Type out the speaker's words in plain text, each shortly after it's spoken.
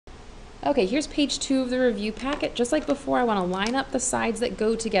Okay, here's page 2 of the review packet. Just like before, I want to line up the sides that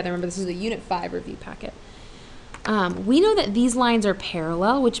go together. Remember, this is a Unit 5 review packet. We know that these lines are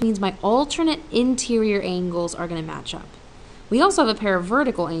parallel, which means my alternate interior angles are going to match up. We also have a pair of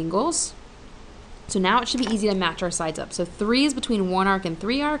vertical angles, so now it should be easy to match our sides up. So 3 is between 1 arc and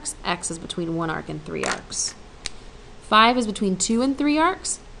 3 arcs, x is between 1 arc and 3 arcs. 5 is between 2 and 3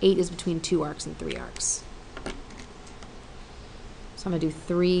 arcs, 8 is between 2 arcs and 3 arcs. So I'm going to do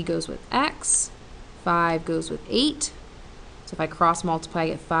 3 goes with x, 5 goes with 8. So if I cross multiply, I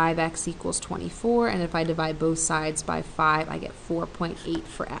get 5x equals 24. And if I divide both sides by 5, I get 4.8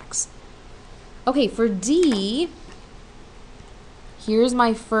 for x. Okay, for D, here's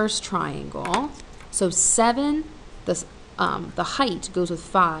my first triangle. So 7, the height goes with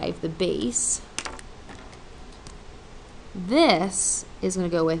 5, the base. This is going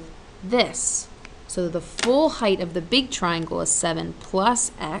to go with this. So the full height of the big triangle is 7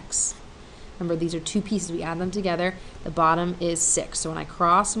 plus x. Remember, these are two pieces. We add them together. The bottom is 6. So when I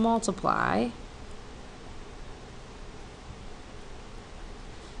cross multiply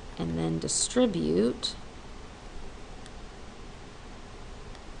and then distribute,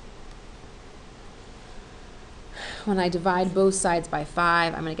 when I divide both sides by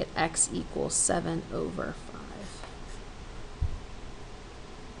 5, I'm going to get x equals 7 over 5.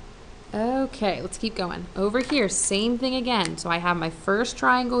 Okay, let's keep going. Over here, same thing again. So I have my first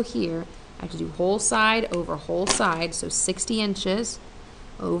triangle here. I have to do whole side over whole side, so 60 inches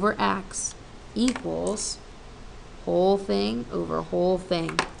over x equals whole thing over whole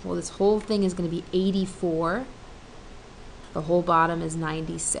thing. Well, this whole thing is going to be 84. The whole bottom is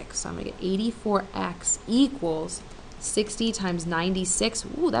 96. So I'm going to get 84x equals 60 times 96.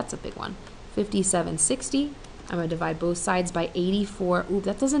 Ooh, that's a big one. 5760. I'm going to divide both sides by 84. Ooh,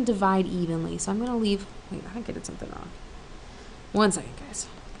 that doesn't divide evenly, so I'm going to leave. Wait, I think I did something wrong. 1 second, guys.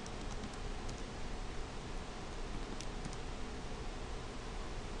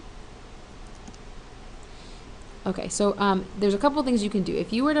 Okay, so there's a couple things you can do.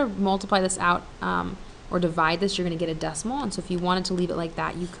 If you were to multiply this out or divide this, you're going to get a decimal. And so if you wanted to leave it like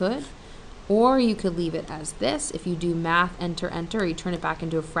that, you could. Or you could leave it as this. If you do math, enter, enter, or you turn it back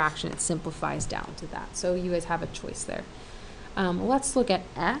into a fraction, it simplifies down to that. So you guys have a choice there. Let's look at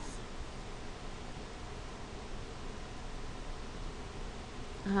F.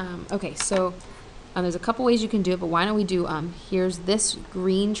 Okay, so there's a couple ways you can do it, but why don't we do, here's this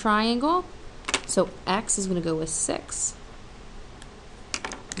green triangle. So x is going to go with 6.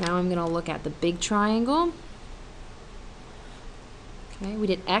 Now I'm going to look at the big triangle. Okay, we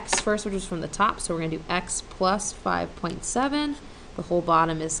did x first, which was from the top, so we're going to do x plus 5.7. The whole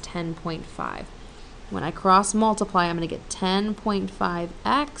bottom is 10.5. When I cross multiply, I'm going to get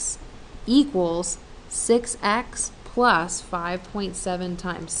 10.5x equals 6x plus 5.7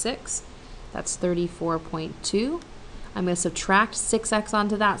 times 6. That's 34.2. I'm going to subtract 6x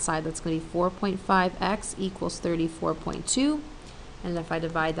onto that side. That's going to be 4.5x equals 34.2. And if I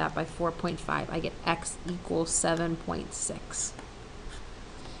divide that by 4.5, I get x equals 7.6.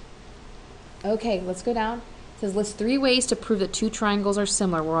 Okay, let's go down. It says list 3 ways to prove that two triangles are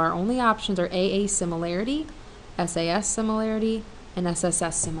similar, where our only options are AA similarity, SAS similarity, and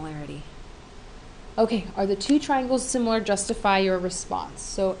SSS similarity. Okay, are the two triangles similar? Justify your response.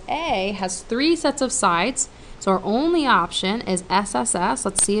 So A has 3 sets of sides, so our only option is SSS.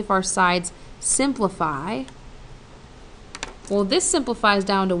 Let's see if our sides simplify. Well, this simplifies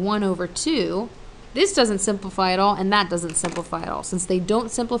down to 1 over 2. This doesn't simplify at all, and that doesn't simplify at all. Since they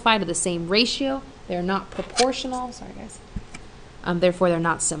don't simplify to the same ratio, they're not proportional. Sorry, guys. Therefore, they're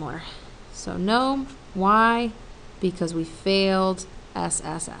not similar. So no. Why? Because we failed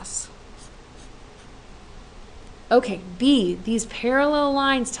SSS. Okay, B. These parallel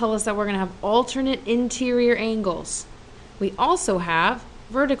lines tell us that we're going to have alternate interior angles. We also have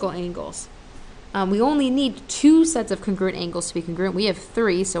vertical angles. We only need 2 sets of congruent angles to be congruent. We have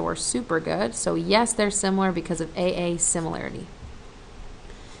 3, so we're super good. So yes, they're similar because of AA similarity.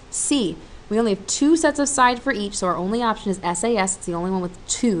 C, we only have 2 sets of sides for each, so our only option is SAS. It's the only one with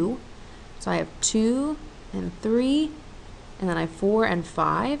 2. So I have 2 and 3, and then I have 4 and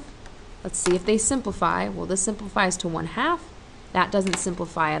 5. Let's see if they simplify. Well, this simplifies to 1/2. That doesn't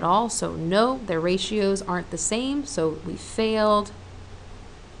simplify at all, so no, their ratios aren't the same, so we failed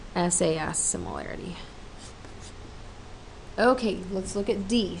SAS similarity. Okay, let's look at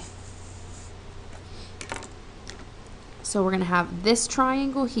D. So we're going to have this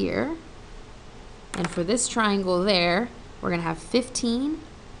triangle here, and for this triangle there, we're going to have 15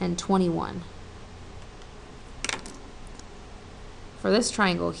 and 21. For this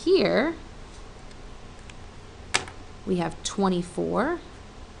triangle here, we have 24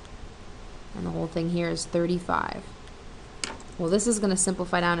 And the whole thing here is 35. Well, this is going to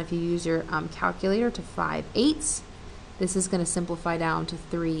simplify down if you use your calculator to 5/8. This is going to simplify down to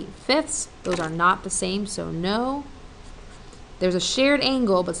 3/5. Those are not the same, so no. There's a shared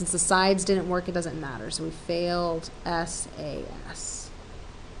angle, but since the sides didn't work, it doesn't matter. So we failed SAS.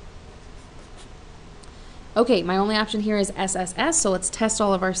 Okay, my only option here is SSS, so let's test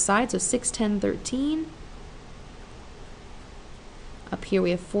all of our sides. So 6, 10, 13. Up here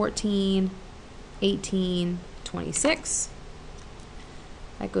we have 14, 18, 26.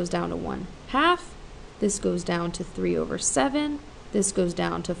 That goes down to 1/2. This goes down to 3/7. This goes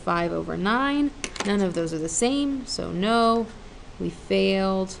down to 5/9. None of those are the same, so no. We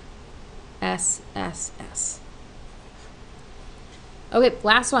failed SSS. Okay,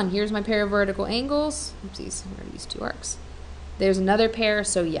 last one. Here's my pair of vertical angles. Oopsies, I'm going to use 2 arcs. There's another pair,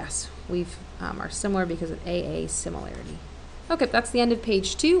 so yes, we are similar because of AA similarity. Okay, that's the end of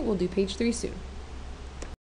page 2. We'll do page 3 soon.